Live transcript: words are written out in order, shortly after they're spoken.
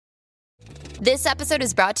This episode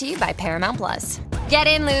is brought to you by Paramount Plus. Get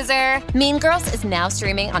in, loser! Mean Girls is now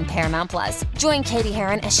streaming on Paramount Plus. Join Katie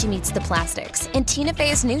Heron as she meets the plastics in Tina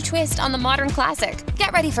Fey's new twist on the modern classic.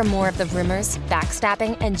 Get ready for more of the rumors,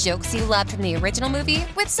 backstabbing, and jokes you loved from the original movie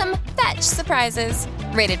with some fetch surprises.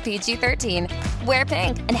 Rated PG-13. Wear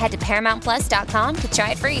pink and head to ParamountPlus.com to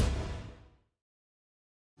try it free.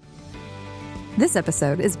 This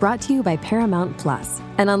episode is brought to you by Paramount Plus.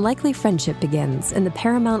 An unlikely friendship begins in the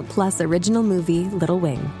Paramount Plus original movie Little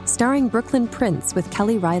Wing, starring Brooklyn Prince with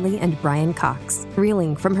Kelly Riley and Brian Cox.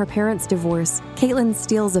 Reeling from her parents' divorce, Caitlin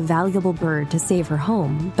steals a valuable bird to save her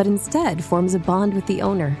home, but instead forms a bond with the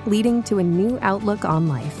owner, leading to a new outlook on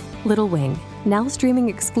life. Little Wing, now streaming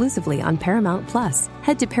exclusively on Paramount Plus.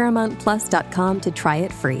 Head to ParamountPlus.com to try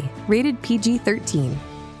it free. Rated PG-13.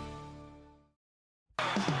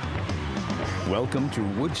 Welcome to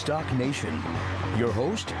Woodstock Nation. Your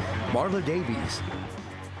host, Marla Davies.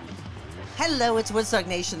 Hello, it's Woodstock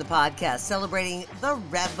Nation, the podcast, celebrating the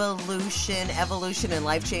revolution, evolution, and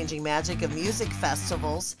life-changing magic of music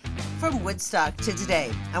festivals from Woodstock to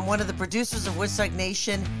today. I'm one of the producers of Woodstock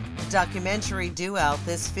Nation, a documentary due out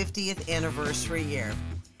this 50th anniversary year.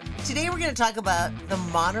 Today we're going to talk about the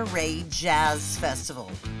Monterey Jazz Festival.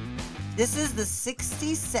 This is the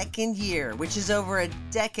 62nd year, which is over a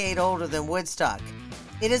decade older than Woodstock.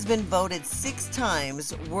 It has been voted 6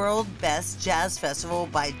 times World Best Jazz Festival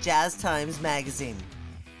by Jazz Times magazine.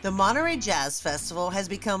 The Monterey Jazz Festival has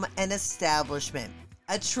become an establishment,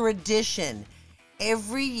 a tradition,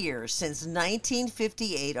 every year since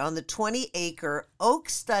 1958 on the 20-acre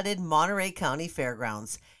oak-studded Monterey County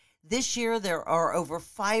Fairgrounds. This year, there are over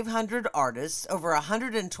 500 artists, over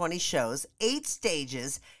 120 shows, 8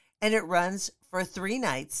 stages, and it runs for 3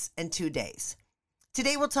 nights and 2 days.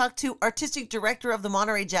 Today we'll talk to Artistic Director of the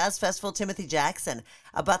Monterey Jazz Festival, Timothy Jackson,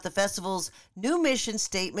 about the festival's new mission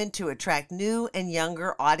statement to attract new and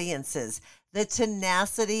younger audiences, the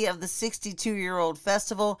tenacity of the 62-year-old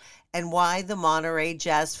festival, and why the Monterey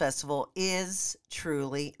Jazz Festival is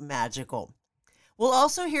truly magical. We'll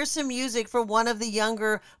also hear some music for one of the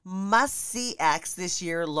younger must-see acts this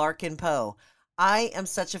year, Larkin Poe. I am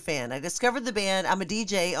such a fan. I discovered the band. I'm a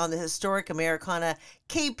DJ on the historic Americana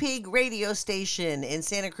K-Pig radio station in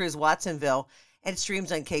Santa Cruz, Watsonville, and it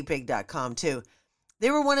streams on kpig.com too. They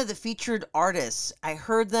were one of the featured artists. I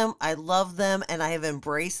heard them, I love them, and I have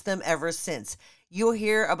embraced them ever since. You'll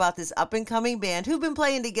hear about this up-and-coming band who've been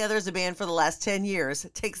playing together as a band for the last 10 years.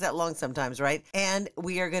 It takes that long sometimes, right? And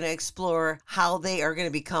we are going to explore how they are going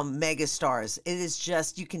to become mega stars. It is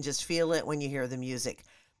just, you can just feel it when you hear the music.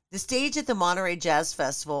 The stage at the Monterey Jazz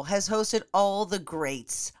Festival has hosted all the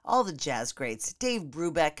greats, all the jazz greats. Dave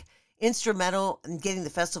Brubeck, instrumental in getting the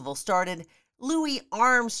festival started. Louis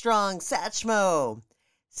Armstrong, Satchmo.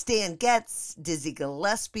 Stan Getz, Dizzy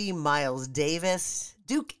Gillespie, Miles Davis,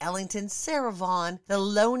 Duke Ellington, Sarah Vaughan,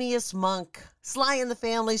 Thelonious Monk, Sly and the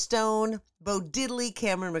Family Stone, Bo Diddley,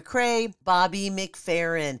 Cameron McRae, Bobby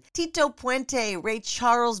McFerrin, Tito Puente, Ray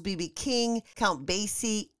Charles, B.B. King, Count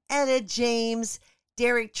Basie, Etta James,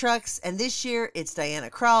 Derek Trucks, and this year it's Diana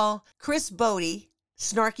Krall, Chris Bodie,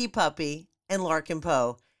 Snarky Puppy, and Larkin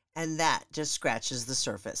Poe, and that just scratches the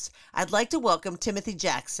surface. I'd like to welcome Timothy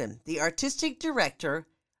Jackson, the Artistic Director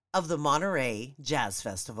of the Monterey Jazz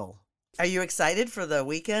Festival. Are you excited for the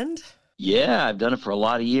weekend? Yeah, I've done it for a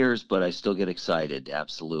lot of years, but I still get excited.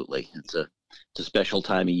 Absolutely. It's a special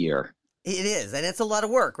time of year. It is, and it's a lot of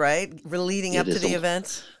work, right? Leading up to the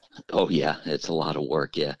event? Oh, yeah, it's a lot of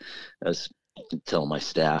work, yeah. I was telling my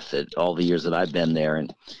staff that all the years that I've been there,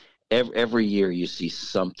 and every year you see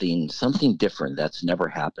something different that's never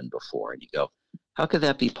happened before, and you go, how could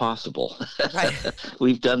that be possible? Right.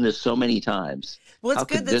 We've done this so many times. Well, it's how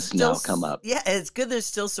good could that this now come up? Yeah, it's good there's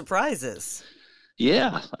still surprises.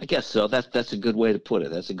 Yeah, I guess so. That's a good way to put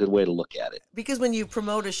it. That's a good way to look at it. Because when you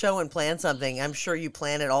promote a show and plan something, I'm sure you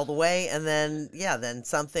plan it all the way, and then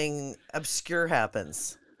something obscure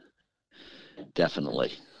happens.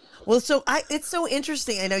 Definitely. Well, it's so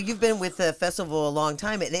interesting. I know you've been with the festival a long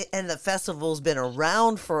time, and the festival's been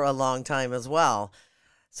around for a long time as well.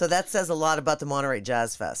 So that says a lot about the Monterey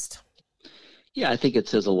Jazz Fest. Yeah, I think it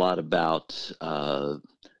says a lot about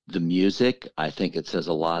the music. I think it says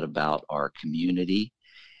a lot about our community.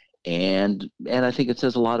 And I think it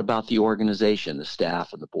says a lot about the organization, the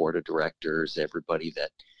staff and the board of directors, everybody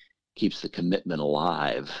that keeps the commitment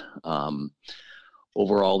alive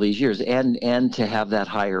over all these years, and to have that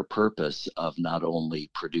higher purpose of not only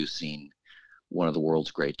producing one of the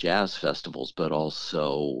world's great jazz festivals, but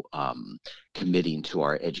also committing to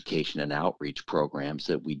our education and outreach programs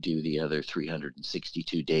that we do the other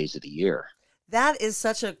 362 days of the year. That is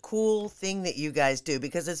such a cool thing that you guys do,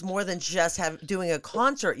 because it's more than just doing a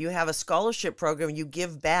concert. You have a scholarship program. You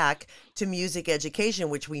give back to music education,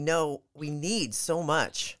 which we know we need so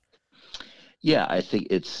much. Yeah, I think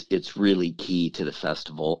it's really key to the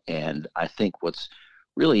festival, and I think what's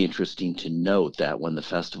really interesting to note that when the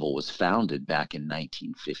festival was founded back in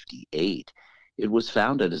 1958, it was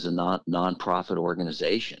founded as a nonprofit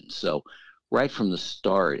organization. So right from the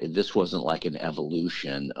start, this wasn't like an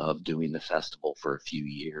evolution of doing the festival for a few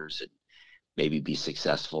years and maybe be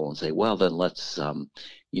successful and say, well, then let's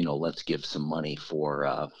give some money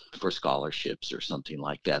for scholarships or something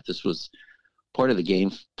like that. This was part of the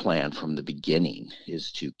game plan from the beginning,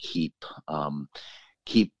 is to keep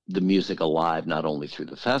the music alive, not only through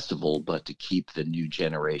the festival, but to keep the new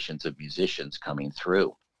generations of musicians coming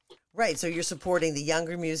through. Right. So you're supporting the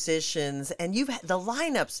younger musicians, and you've had the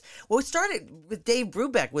lineups. Well, it started with Dave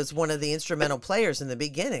Brubeck was one of the instrumental players in the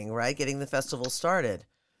beginning, right? Getting the festival started.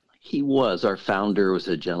 He was. Our founder was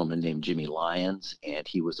a gentleman named Jimmy Lyons, and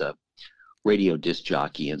he was a radio disc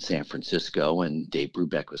jockey in San Francisco, and Dave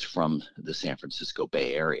Brubeck was from the San Francisco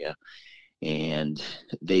Bay Area, and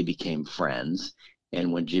they became friends.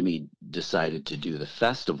 And when Jimmy decided to do the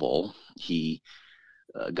festival, he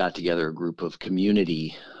got together a group of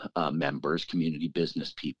community members, community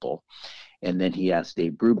business people, and then he asked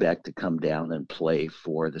Dave Brubeck to come down and play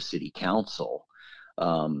for the city council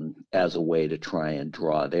as a way to try and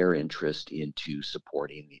draw their interest into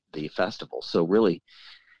supporting the festival. So really,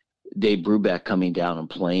 Dave Brubeck coming down and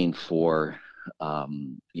playing for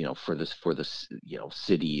city,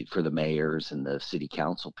 for the mayors and the city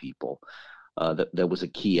council people, that was a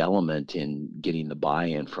key element in getting the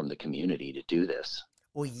buy-in from the community to do this.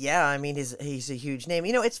 Well, yeah, I mean, he's a huge name.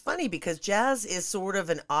 You know, it's funny because jazz is sort of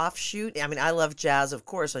an offshoot. I mean, I love jazz, of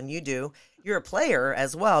course, and you do. You're a player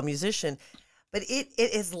as well, a musician. But it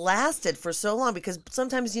has lasted for so long, because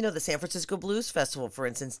sometimes, the San Francisco Blues Festival, for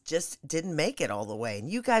instance, just didn't make it all the way. And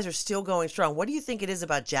you guys are still going strong. What do you think it is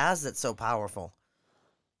about jazz that's so powerful?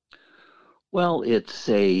 Well, it's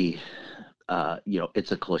it's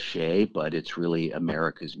a cliche, but it's really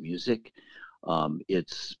America's music.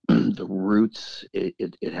 It's the roots.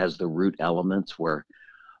 It has the root elements where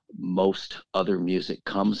most other music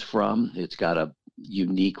comes from. It's got a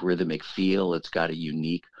unique rhythmic feel. It's got a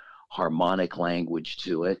unique harmonic language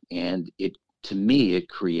to it. And to me, it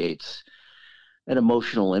creates an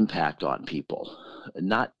emotional impact on people.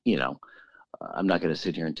 Not, I'm not going to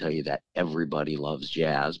sit here and tell you that everybody loves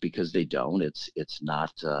jazz, because they don't. It's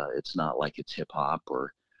not like it's hip hop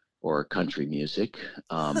or country music,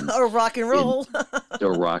 or rock and roll,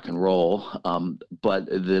 or rock and roll. But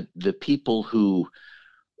the people who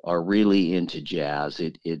are really into jazz,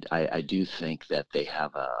 I do think that they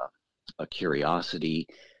have a curiosity,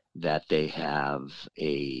 that they have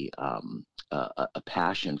a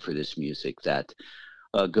passion for this music that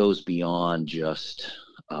goes beyond just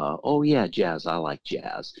oh yeah, jazz, I like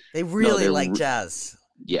jazz. They really like jazz.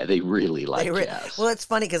 Yeah, they really like jazz. Well, it's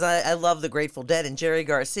funny because I love the Grateful Dead, and Jerry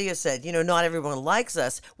Garcia said, not everyone likes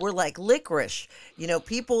us. We're like licorice.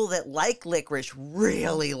 People that like licorice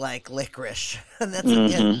really like licorice. And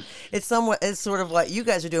that's it's sort of what you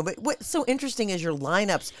guys are doing. But what's so interesting is your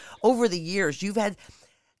lineups over the years. You've had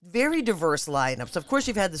very diverse lineups. Of course,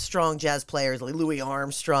 you've had the strong jazz players like Louis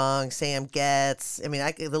Armstrong, Sam Getz. I mean,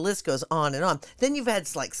 the list goes on and on. Then you've had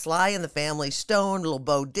like Sly and the Family Stone, little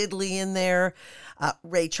Bo Diddley in there,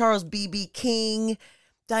 Ray Charles, B.B. King,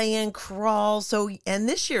 Diane Krall. And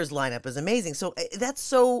this year's lineup is amazing. So that's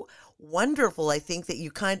so wonderful. I think that you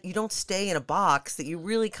don't stay in a box, that you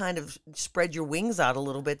really kind of spread your wings out a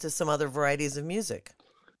little bit to some other varieties of music.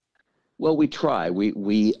 Well, we try.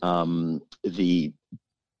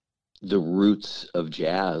 The roots of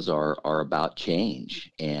jazz are about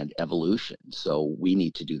change and evolution. So we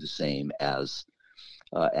need to do the same as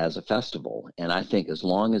a festival. And I think as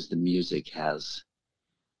long as the music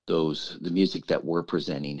that we're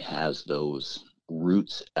presenting has those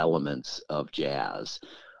roots elements of jazz,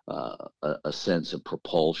 a sense of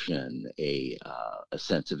propulsion, a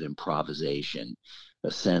sense of improvisation, a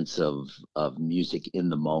sense of music in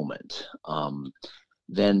the moment,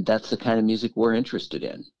 then that's the kind of music we're interested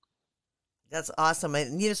in. That's awesome.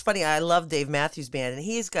 And it's funny, I love Dave Matthews Band, and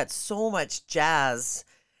he's got so much jazz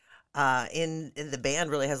in the band.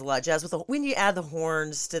 Really has a lot of jazz. When you add the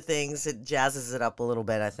horns to things, it jazzes it up a little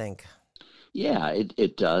bit, I think. Yeah,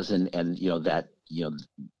 it does. And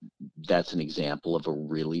that's an example of a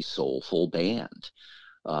really soulful band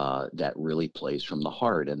that really plays from the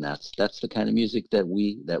heart. And that's the kind of music that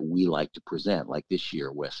we like to present, like this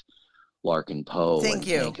year with Larkin Poe and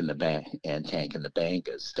Tank and the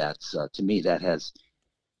Bangas. That's to me, that has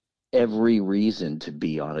every reason to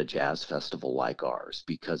be on a jazz festival like ours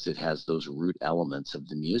because it has those root elements of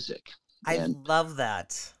the music. I And love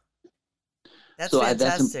that. That's so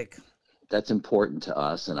fantastic. that's important to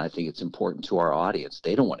us, and I think it's important to our audience.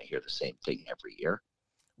 They don't want to hear the same thing every year.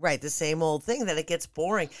 Right, the same old thing, that it gets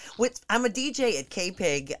boring. I'm a DJ at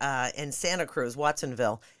K-Pig in Santa Cruz,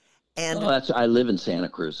 Watsonville. And I live in Santa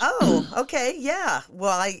Cruz. oh, okay, yeah.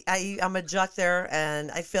 Well, I'm a jock there, and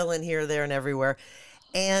I fill in here, there, and everywhere.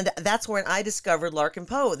 And that's when I discovered Larkin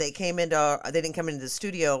Poe. They didn't come into the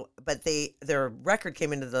studio, but their record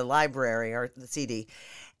came into the library, or the CD.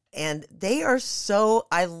 And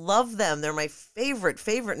I love them. They're my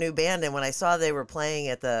favorite new band. And when I saw they were playing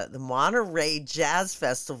at the Monterey Jazz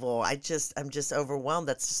Festival, I'm just overwhelmed.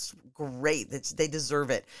 That's just great. They deserve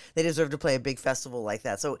it. They deserve to play a big festival like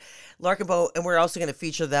that. So Larkin Poe, and we're also going to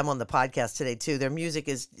feature them on the podcast today too. Their music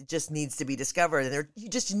just needs to be discovered. And you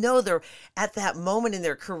just know they're at that moment in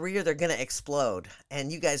their career, they're going to explode.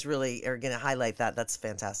 And you guys really are going to highlight that. That's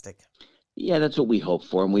fantastic. Yeah, that's what we hope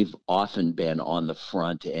for. And we've often been on the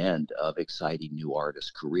front end of exciting new artists'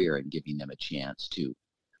 career and giving them a chance to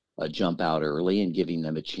jump out early and giving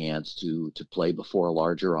them a chance to play before a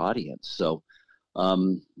larger audience. So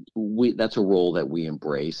that's a role that we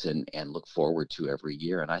embrace and look forward to every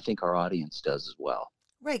year. And I think our audience does as well.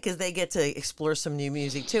 Right, because they get to explore some new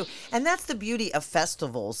music too. And that's the beauty of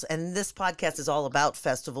festivals. And this podcast is all about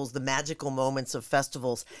festivals, the magical moments of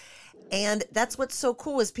festivals. And that's what's so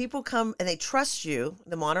cool is people come and they trust you,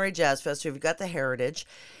 the Monterey Jazz Festival, you've got the heritage,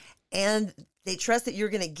 and they trust that you're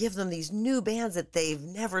going to give them these new bands that they've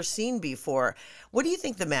never seen before. What do you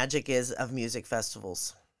think the magic is of music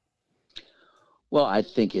festivals? Well, I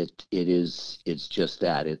think it's just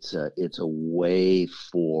that. It's a way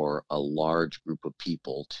for a large group of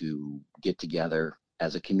people to get together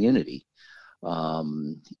as a community.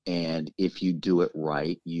 And if you do it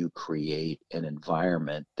right, you create an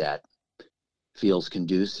environment that feels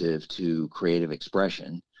conducive to creative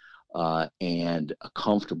expression, and a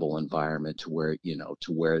comfortable environment to where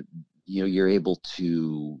you're able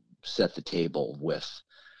to set the table with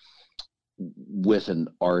an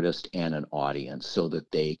artist and an audience so that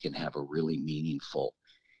they can have a really meaningful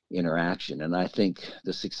interaction. And I think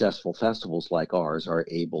the successful festivals like ours are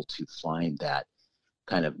able to find that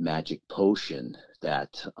kind of magic potion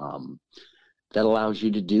that allows you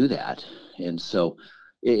to do that. And so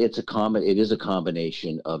it is a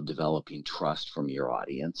combination of developing trust from your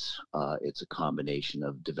audience. It's a combination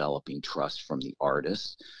of developing trust from the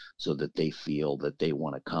artists so that they feel that they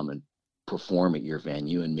want to come and perform at your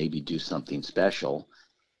venue and maybe do something special,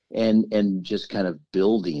 and just kind of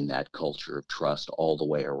building that culture of trust all the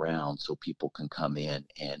way around so people can come in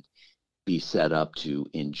and be set up to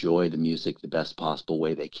enjoy the music the best possible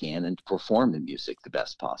way they can and perform the music the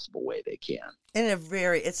best possible way they can. And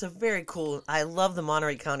it's a very cool, I love the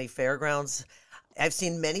Monterey County Fairgrounds. I've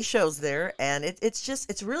seen many shows there, and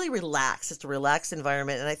it's really relaxed. It's a relaxed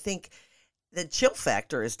environment, and I think the chill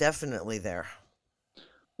factor is definitely there.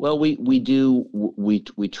 Well, we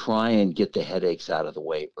try and get the headaches out of the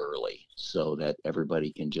way early so that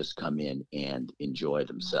everybody can just come in and enjoy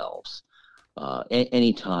themselves.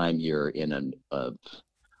 Anytime you're in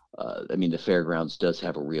the fairgrounds does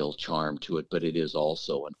have a real charm to it, but it is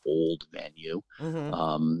also an old venue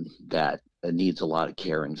that needs a lot of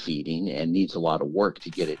care and feeding and needs a lot of work to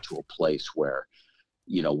get it to a place where,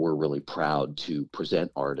 we're really proud to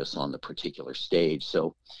present artists on the particular stage.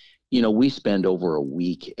 So, we spend over a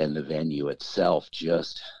week in the venue itself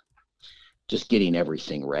just getting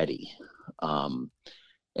everything ready.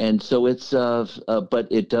 And so it's but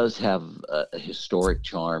it does have a historic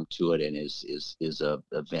charm to it, and is a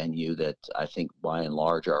venue that I think by and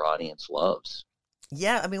large our audience loves.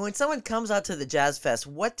 Yeah, I mean, when someone comes out to the Jazz Fest,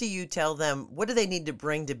 what do you tell them? What do they need to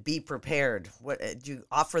bring to be prepared? What do you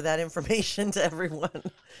offer that information to everyone?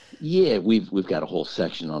 Yeah, we've got a whole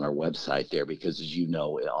section on our website there because, as you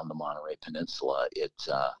know, on the Monterey Peninsula, it's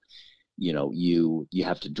you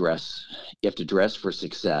have to dress for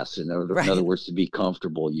success. In other words, to be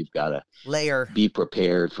comfortable, you've got to be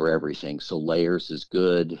prepared for everything. So layers is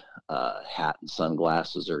good. Hat and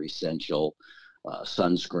sunglasses are essential.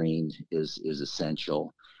 Sunscreen is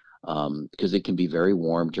essential because it can be very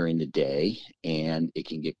warm during the day and it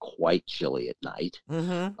can get quite chilly at night.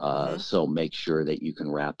 So make sure that you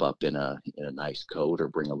can wrap up in a nice coat or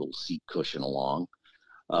bring a little seat cushion along,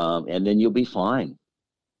 and then you'll be fine.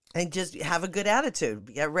 And just have a good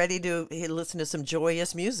attitude. Get ready to listen to some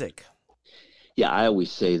joyous music. Yeah, I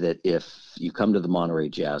always say that if you come to the Monterey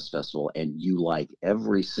Jazz Festival and you like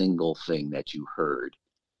every single thing that you heard,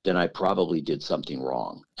 then I probably did something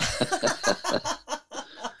wrong.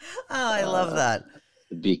 Oh, I love that.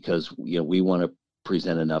 because we want to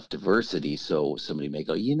present enough diversity so somebody may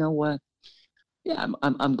go, you know what? Yeah,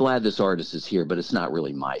 I'm glad this artist is here, but it's not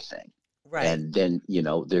really my thing. Right. And then,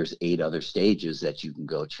 there's 8 other stages that you can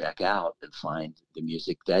go check out and find the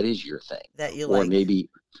music that is your thing. That you or like.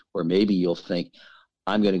 Maybe you'll think,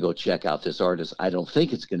 I'm going to go check out this artist. I don't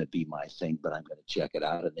think it's going to be my thing, but I'm going to check it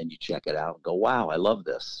out. And then you check it out and go, wow, I love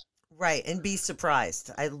this. Right, and be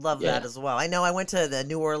surprised. I love that as well. I know I went to the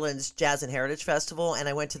New Orleans Jazz and Heritage Festival, and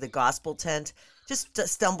I went to the gospel tent, just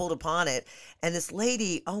stumbled upon it. And this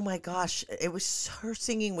lady, oh my gosh, her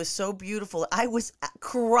singing was so beautiful. I was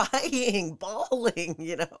crying, bawling,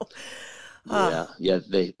 Yeah,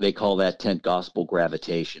 they call that tent gospel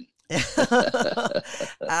gravitation.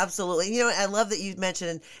 Absolutely. I love that you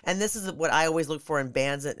mentioned, and this is what I always look for in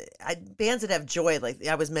bands that have joy. Like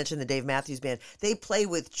I was mentioning the Dave Matthews Band, they play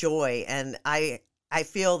with joy, and I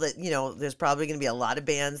feel that there's probably going to be a lot of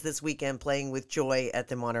bands this weekend playing with joy at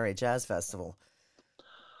the Monterey Jazz Festival.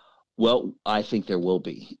 Well, I think there will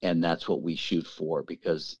be, and that's what we shoot for,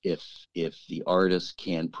 because if the artist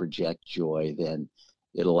can project joy, then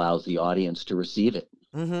it allows the audience to receive it.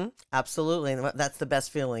 Mm-hmm. Absolutely. And that's the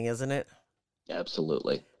best feeling, isn't it?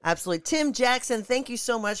 Absolutely. Absolutely. Tim Jackson, thank you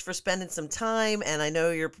so much for spending some time. And I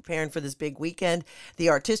know you're preparing for this big weekend, the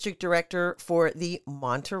artistic director for the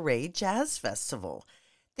Monterey Jazz Festival.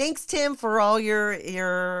 Thanks, Tim, for all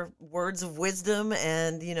your words of wisdom,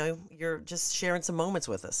 and, you're just sharing some moments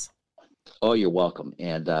with us. Oh, you're welcome.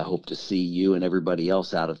 And I hope to see you and everybody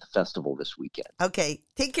else out at the festival this weekend. Okay.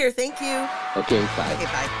 Take care. Thank you. Okay, bye. Okay,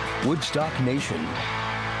 bye. Woodstock Nation.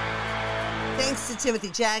 Thanks to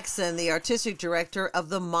Timothy Jackson, the artistic director of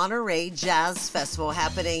the Monterey Jazz Festival,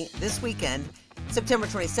 happening this weekend, September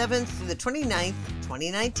 27th through the 29th,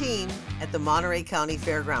 2019, at the Monterey County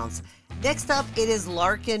Fairgrounds. Next up, it is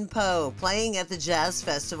Larkin Poe playing at the Jazz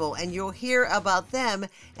Festival, and you'll hear about them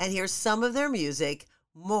and hear some of their music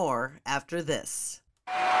more after this.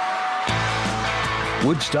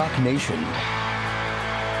 Woodstock Nation.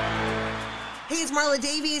 Hey, it's Marla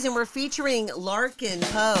Davies, and we're featuring Larkin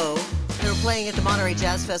Poe. They're playing at the Monterey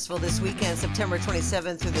Jazz Festival this weekend, September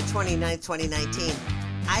 27th through the 29th, 2019.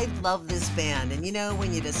 I love this band, and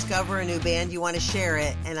when you discover a new band, you want to share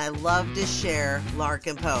it, and I love to share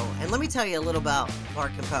Larkin Poe. And let me tell you a little about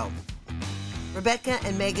Larkin Poe. Rebecca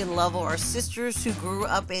and Megan Lovell are sisters who grew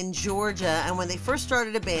up in Georgia, and when they first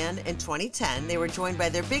started a band in 2010, they were joined by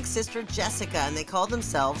their big sister, Jessica, and they called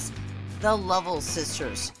themselves the Lovell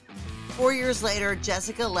Sisters. 4 years later,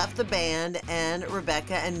 Jessica left the band, and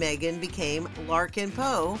Rebecca and Megan became Larkin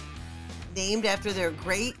Poe, named after their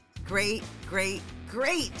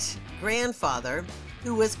great-great-great-grandfather,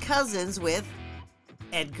 who was cousins with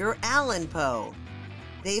Edgar Allan Poe.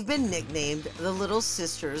 They've been nicknamed the Little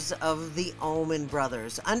Sisters of the Allman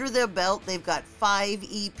Brothers. Under their belt, they've got 5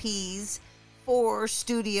 EPs, 4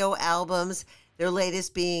 studio albums, their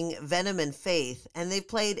latest being Venom and Faith, and they've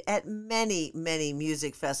played at many, many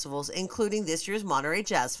music festivals, including this year's Monterey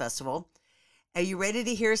Jazz Festival. Are you ready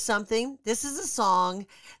to hear something? This is a song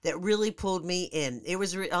that really pulled me in. It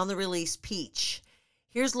was on the release Peach.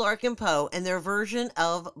 Here's Larkin Poe and their version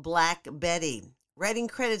of Black Betty. Writing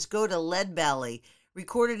credits go to Lead Belly.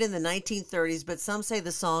 Recorded in the 1930s, but some say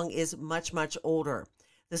the song is much, much older.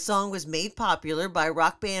 The song was made popular by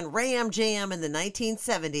rock band Ram Jam in the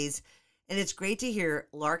 1970s, and it's great to hear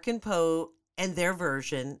Larkin Poe and their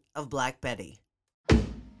version of Black Betty.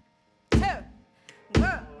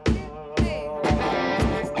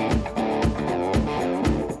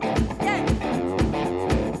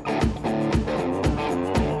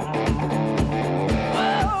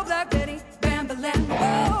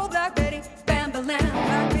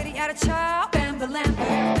 Child, bam-ba-lam,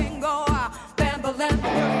 everything go out, bam-ba-lam,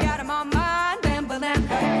 you're out of my mind, bam-ba-lam,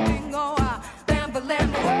 everything go out,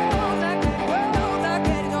 bam-ba-lam, whoa, Black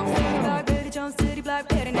Betty, jump city, Black Betty, jump city, Black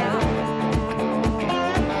Betty now.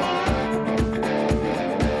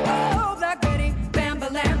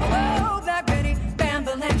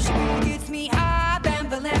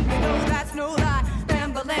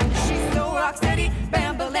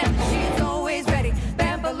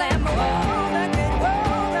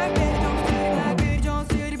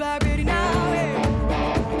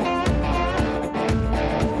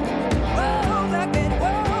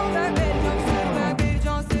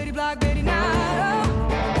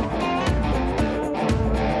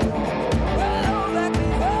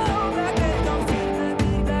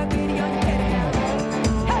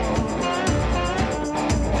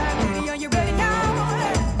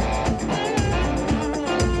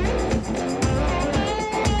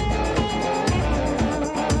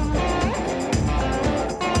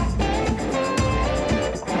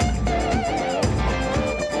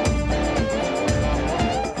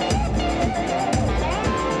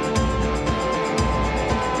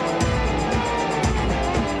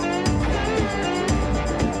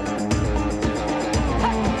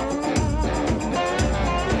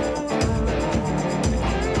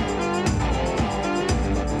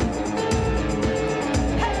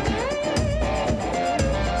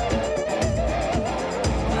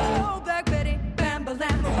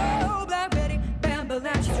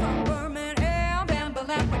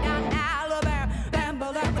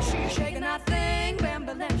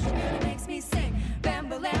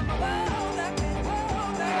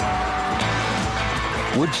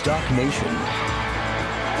 Woodstock Nation.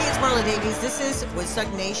 Hey, it's Marla Davies. This is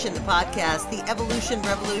Woodstock Nation, the podcast, the evolution,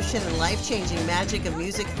 revolution, and life-changing magic of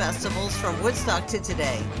music festivals from Woodstock to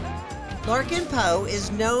today. Larkin Poe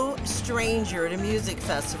is no stranger to music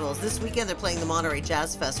festivals. This weekend they're playing the Monterey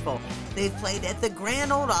Jazz Festival. They've played at the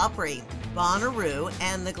Grand Ole Opry, Bonnaroo,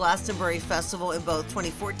 and the Glastonbury Festival in both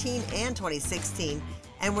 2014 and 2016,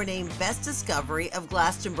 and were named Best Discovery of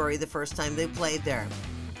Glastonbury the first time they played there.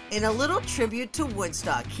 In a little tribute to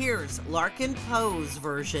Woodstock, here's Larkin Poe's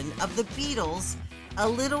version of the Beatles' A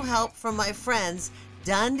Little Help from My Friends,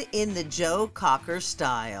 done in the Joe Cocker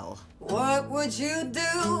style. What would you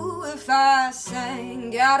do if I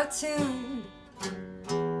sang out of tune?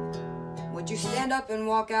 Would you stand up and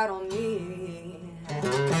walk out on me?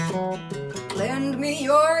 Lend me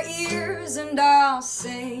your ears and I'll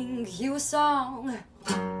sing you a song.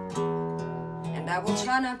 And I will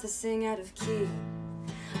try not to sing out of key.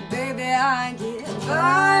 Baby, I get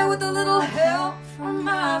by with a little help from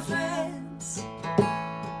my friends.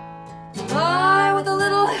 By with a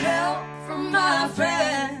little help from my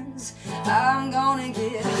friends. I'm gonna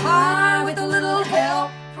get high with a little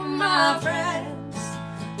help from my friends.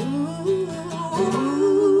 Ooh.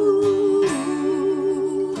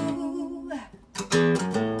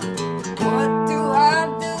 What do I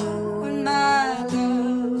do when my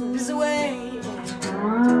love's away?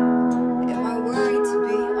 Am I worried to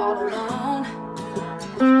be all alone?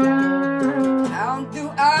 How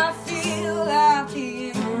do I feel at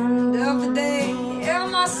the end of the day?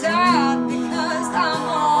 Am I sad because I'm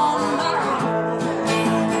on my own?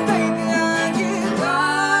 Baby, I get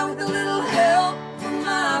by with a little help from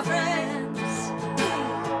my friends.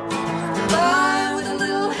 By with a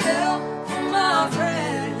little help from my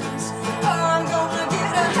friends. Oh, I'm gonna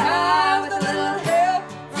get a high with a little help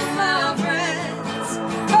from my friends.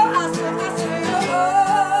 Oh, I swear,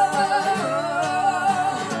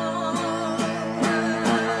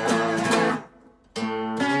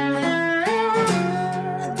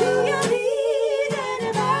 do you need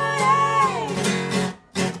anybody?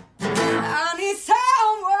 I need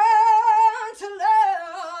someone to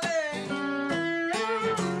love it.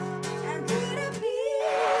 And could it be?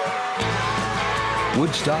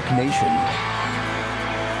 Woodstock Nation.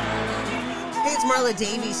 Hey, it's Marla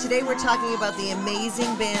Davies. Today we're talking about the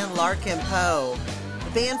amazing band Larkin Poe.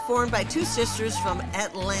 The band formed by two sisters from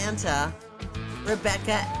Atlanta,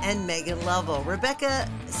 Rebecca and Megan Lovell. Rebecca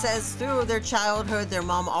says through their childhood, their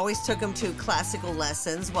mom always took them to classical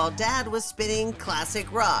lessons while dad was spinning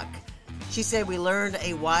classic rock. She said we learned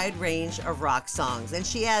a wide range of rock songs. And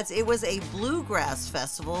she adds, it was a bluegrass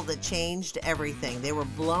festival that changed everything. They were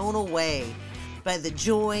blown away by the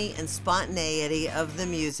joy and spontaneity of the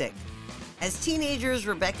music. As teenagers,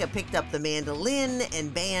 Rebecca picked up the mandolin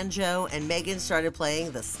and banjo, and Megan started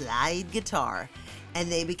playing the slide guitar.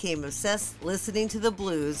 And they became obsessed listening to the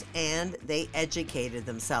blues, and they educated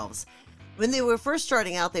themselves. When they were first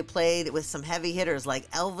starting out, they played with some heavy hitters like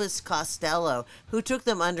Elvis Costello, who took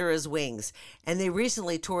them under his wings. And they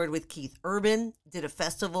recently toured with Keith Urban, did a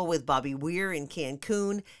festival with Bobby Weir in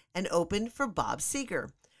Cancun, and opened for Bob Seger.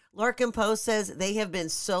 Larkin Poe says they have been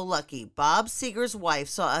so lucky. Bob Seger's wife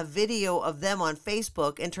saw a video of them on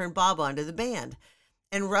Facebook and turned Bob onto the band.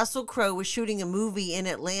 And Russell Crowe was shooting a movie in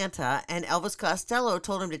Atlanta, and Elvis Costello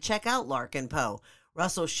told him to check out Larkin Poe.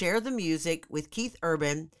 Russell shared the music with Keith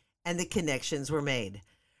Urban, and the connections were made.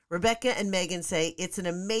 Rebecca and Megan say it's an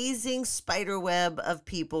amazing spider web of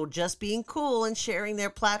people just being cool and sharing their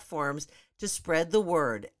platforms to spread the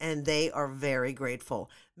word, and they are very grateful.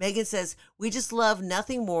 Megan says, we just love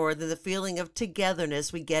nothing more than the feeling of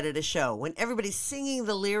togetherness we get at a show. When everybody's singing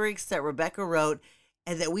the lyrics that Rebecca wrote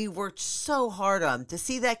and that we worked so hard on, to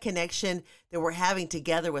see that connection that we're having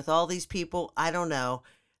together with all these people, I don't know.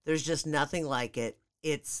 There's just nothing like it.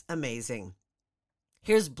 It's amazing.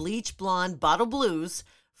 Here's Bleach Blonde Bottle Blues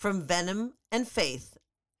from Venom and Faith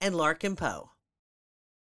and Larkin Poe.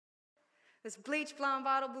 It's Bleach Blonde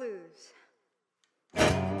Bottle Blues.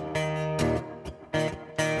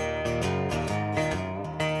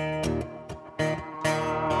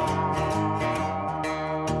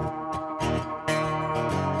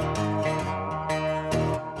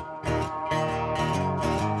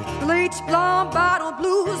 Bleach blonde bottle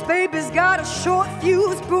blues, baby's got a short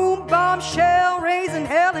fuse, boom, bombshell, raising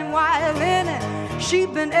hell and violin. She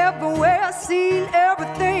been everywhere, seen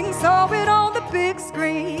everything, saw it on the big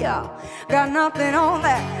screen. Got nothing on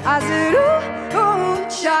that. I said, ooh, ooh,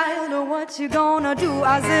 child, what you gonna do?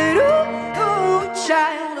 I said, ooh, ooh,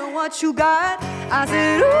 child, what you got? I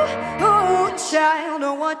said, ooh, ooh, child,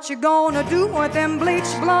 what you gonna do with them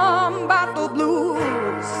bleach blonde bottle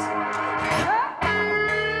blues?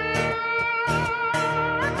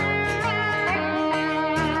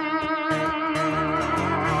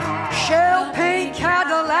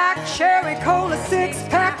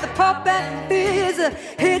 pop and fizz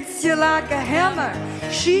hits you like a hammer.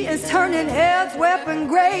 She is turning heads, weapon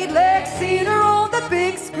grade legs, seen her on the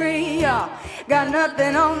big screen. Got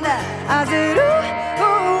nothing on that. I said, ooh,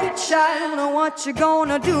 ooh, child, what you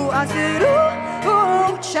gonna do? I said, ooh,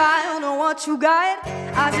 ooh, child, what you got?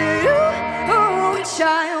 I said, ooh, ooh,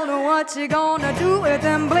 child, what you gonna do with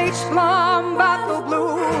them bleach blonde bottle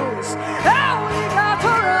blues? Oh, you got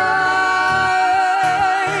to ride,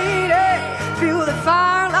 feel the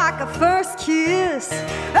fire like a first kiss.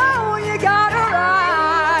 Oh, you got to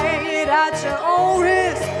ride at your own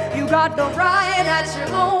risk. You got to ride at your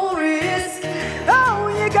own risk. Oh,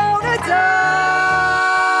 you're gonna die.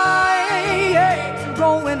 So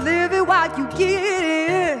go and live it while you get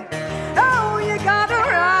it. Oh, you gotta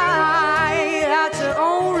ride at your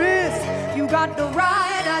own risk. You got to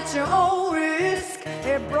ride at your own risk.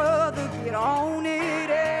 Hey, brother, get on it.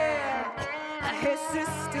 Hey,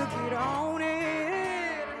 sister, get on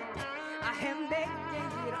it. Hey, Megan,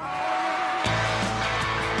 get on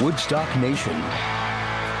it. Woodstock Nation.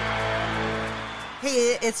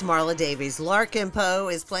 Hey, it's Marla Davies. Larkin Poe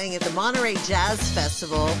is playing at the Monterey Jazz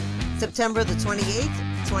Festival, September the 28th,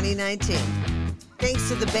 2019. Thanks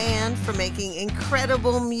to the band for making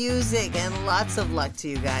incredible music, and lots of luck to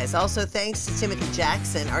you guys. Also, thanks to Timothy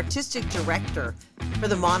Jackson, artistic director for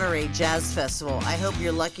the Monterey Jazz Festival. I hope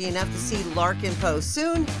you're lucky enough to see Larkin Poe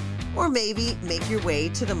soon, or maybe make your way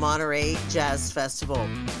to the Monterey Jazz Festival.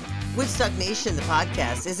 Woodstock Nation, the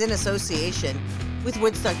podcast, is in association with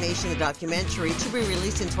Woodstock Nation, the documentary, to be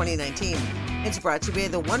released in 2019. It's brought to you by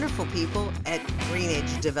the wonderful people at Green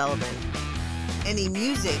Age Development. Any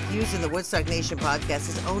music used in the Woodstock Nation podcast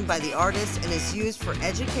is owned by the artist and is used for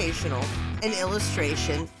educational and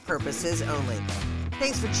illustration purposes only.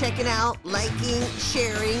 Thanks for checking out, liking,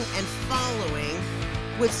 sharing, and following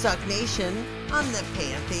Woodstock Nation on the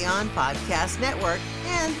Pantheon Podcast Network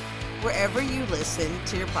and wherever you listen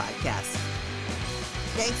to your podcasts.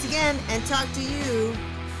 Thanks again, and talk to you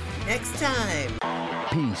next time.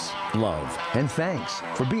 Peace, love, and thanks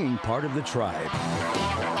for being part of the tribe.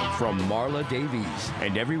 From Marla Davies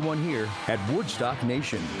and everyone here at Woodstock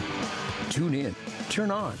Nation. Tune in,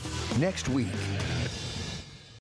 turn on next week.